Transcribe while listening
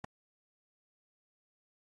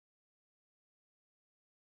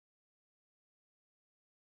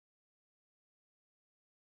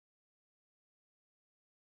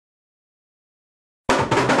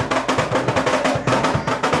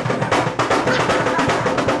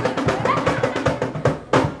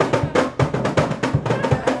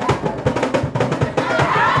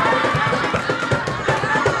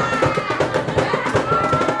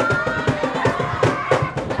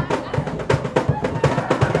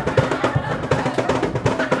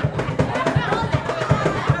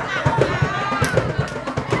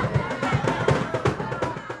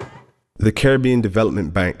The Caribbean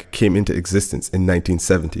Development Bank came into existence in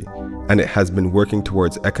 1970, and it has been working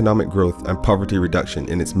towards economic growth and poverty reduction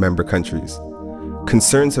in its member countries.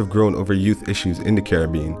 Concerns have grown over youth issues in the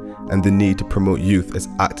Caribbean and the need to promote youth as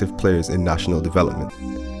active players in national development.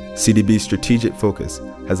 CDB's strategic focus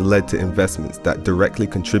has led to investments that directly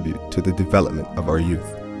contribute to the development of our youth.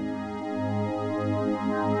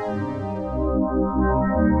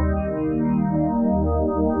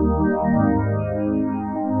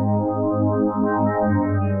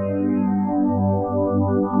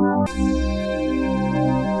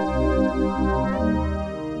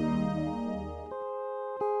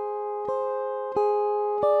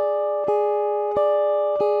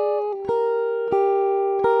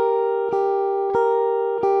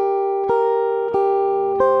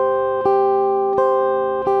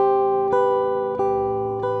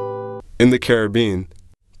 In the Caribbean,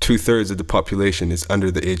 2/3 of the population is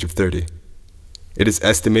under the age of 30. It is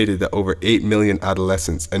estimated that over 8 million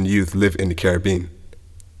adolescents and youth live in the Caribbean.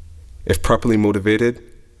 If properly motivated,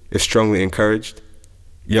 if strongly encouraged,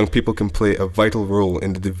 young people can play a vital role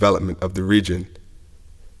in the development of the region.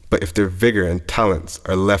 But if their vigor and talents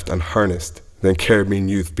are left unharnessed, then Caribbean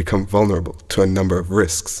youth become vulnerable to a number of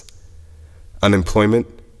risks. Unemployment,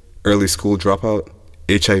 early school dropout,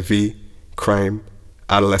 HIV, crime,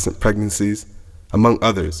 adolescent pregnancies, among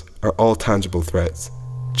others, are all tangible threats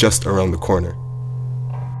just around the corner.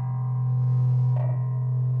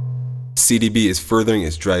 CDB is furthering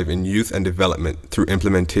its drive in youth and development through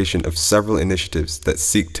implementation of several initiatives that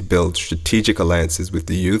seek to build strategic alliances with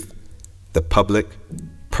the youth, the public,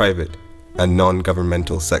 private, and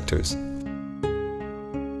non-governmental sectors.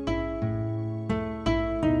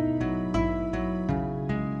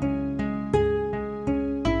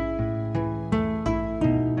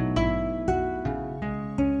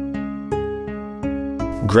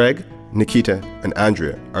 Greg, Nikita, and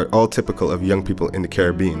Andrea are all typical of young people in the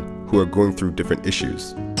Caribbean who are going through different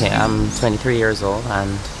issues. Okay, I'm 23 years old and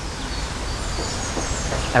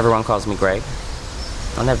everyone calls me Greg.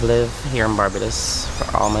 And I've lived here in Barbados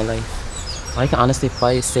for all my life. I can honestly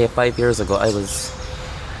say 5 years ago I was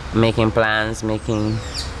making plans, making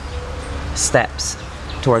steps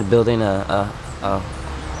toward building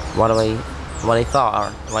what I thought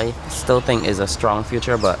or what I still think is a strong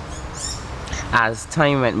future, but as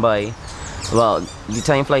time went by, well, the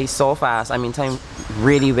time flies so fast. I mean, time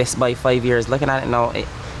really whisked by 5 years. Looking at it now, it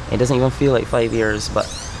doesn't even feel like 5 years, but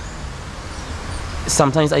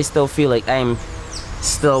sometimes I still feel like I'm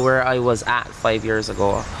still where I was at 5 years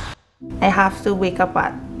ago. I have to wake up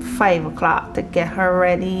at 5 o'clock to get her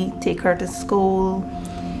ready, take her to school.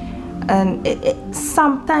 And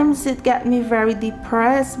sometimes it gets me very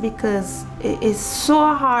depressed because it is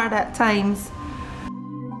so hard at times.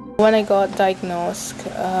 When I got diagnosed,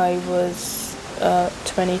 I was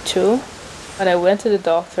 22, and I went to the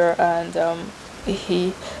doctor, and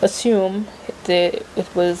he assumed that it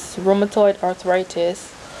was rheumatoid arthritis.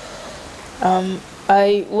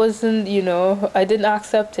 I wasn't, I didn't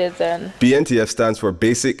accept it then. BNTF stands for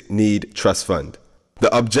Basic Need Trust Fund.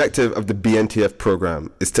 The objective of the BNTF program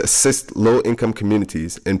is to assist low-income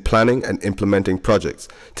communities in planning and implementing projects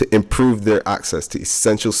to improve their access to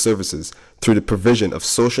essential services through the provision of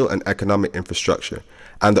social and economic infrastructure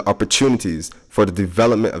and the opportunities for the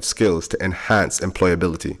development of skills to enhance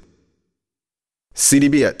employability.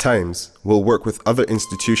 CDB at times will work with other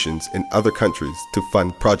institutions in other countries to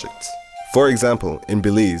fund projects. For example, in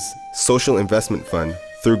Belize, Social Investment Fund,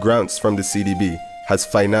 through grants from the CDB, has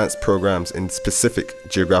financed programs in specific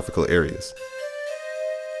geographical areas.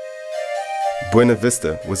 Buena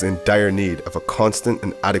Vista was in dire need of a constant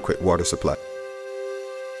and adequate water supply.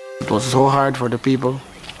 It was so hard for the people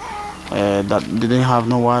that didn't have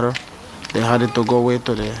no water. They had to go away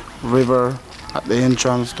to the river at the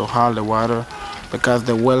entrance to haul the water because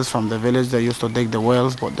the wells from the village, they used to dig the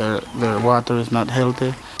wells, but their water is not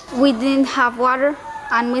healthy. We didn't have water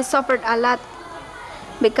and we suffered a lot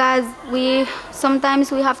because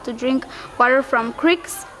sometimes we have to drink water from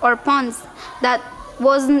creeks or ponds that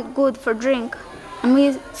wasn't good for drink.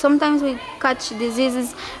 And sometimes we catch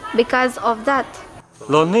diseases because of that.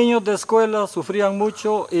 Los niños de escuela sufrían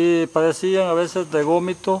mucho y padecían a veces de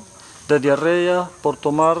vómito, de diarrea por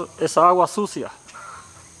tomar esa agua sucia.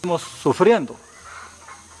 Estamos sufriendo,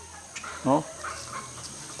 ¿no?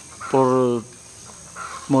 Por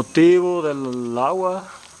motivo del agua,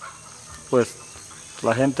 pues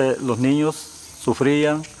la gente, los niños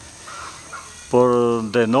sufrían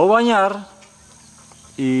de no bañar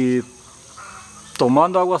y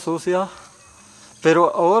tomando agua sucia,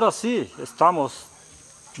 pero ahora sí estamos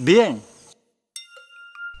bien.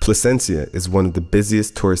 Placencia is one of the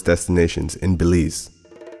busiest tourist destinations in Belize.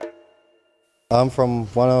 I'm from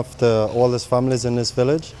one of the oldest families in this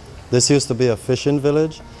village. This used to be a fishing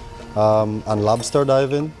village and lobster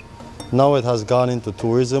diving. Now it has gone into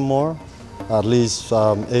tourism more. At least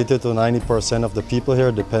 80 to 90% of the people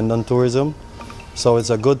here depend on tourism. So it's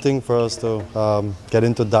a good thing for us to get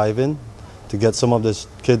into diving, to get some of the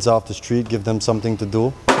kids off the street, give them something to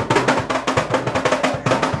do.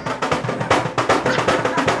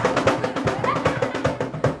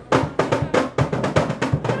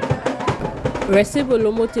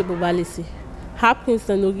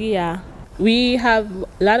 We have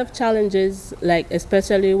a lot of challenges, like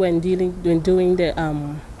especially when doing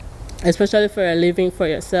the especially for a living for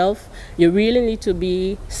yourself. You really need to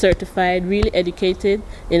be certified, really educated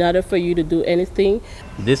in order for you to do anything.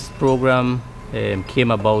 This program came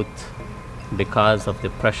about because of the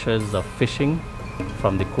pressures of fishing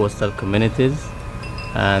from the coastal communities,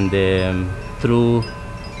 and through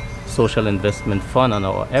Social Investment Fund and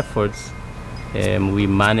our efforts, we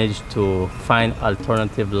managed to find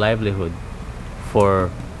alternative livelihood for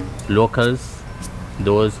locals,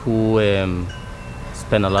 those who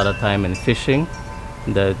spend a lot of time in fishing,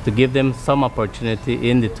 to give them some opportunity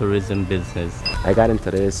in the tourism business. I got into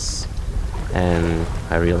this and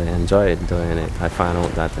I really enjoyed doing it. I found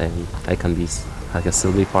out that I can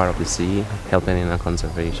still be part of the sea, helping in a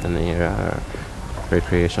conservation area or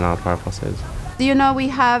recreational purposes. You know, we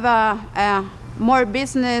have more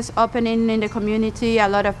business opening in the community, a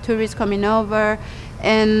lot of tourists coming over,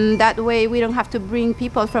 and that way we don't have to bring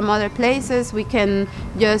people from other places. We can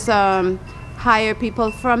just hire people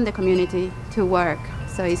from the community to work,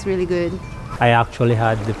 so it's really good. I actually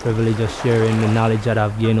had the privilege of sharing the knowledge that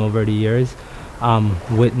I've gained over the years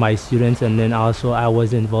with my students, and then also I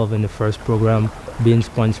was involved in the first program being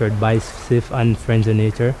sponsored by SIF and Friends of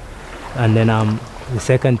Nature, and then the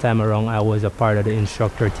second time around I was a part of the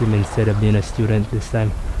instructor team instead of being a student this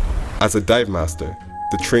time. As a dive master,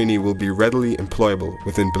 the trainee will be readily employable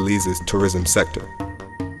within Belize's tourism sector.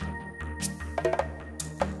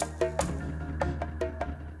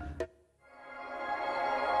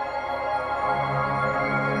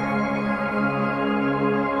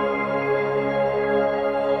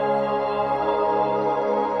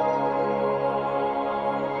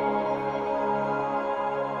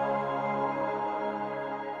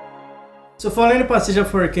 So following the passage of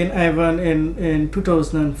Hurricane Ivan in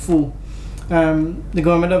 2004, the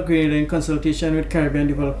government of Grenada, in consultation with Caribbean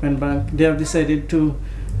Development Bank, they have decided to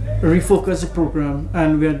refocus the program,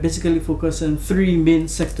 and we are basically focused on three main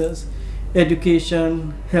sectors: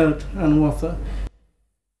 education, health, and water.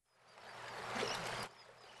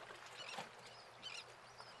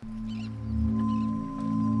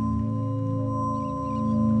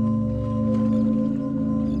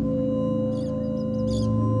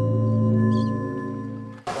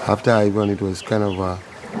 After Ivan, it was kind of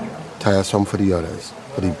tiresome for the others,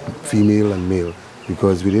 for the female and male,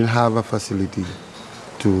 because we didn't have a facility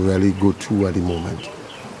to really go through at the moment.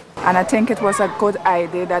 And I think it was a good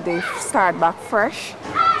idea that they start back fresh.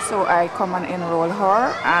 So I come and enroll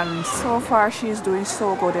her, and so far she's doing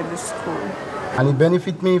so good in the school. And it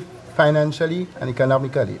benefit me financially and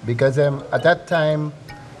economically, because at that time,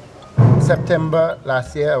 September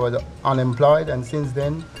last year, I was unemployed, and since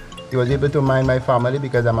then, I was able to mind my family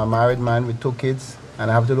because I'm a married man with 2 kids and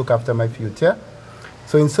I have to look after my future.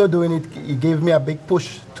 So in so doing, it gave me a big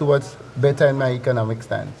push towards better in my economic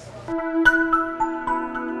stance.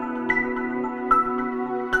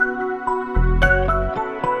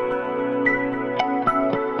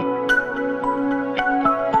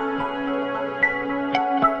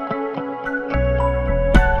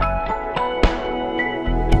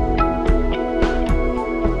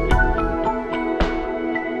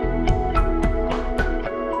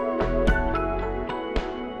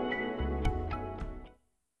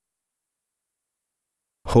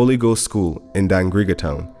 Holy Ghost School in Dangriga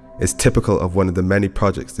Town is typical of one of the many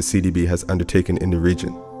projects the CDB has undertaken in the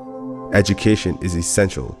region. Education is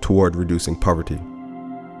essential toward reducing poverty.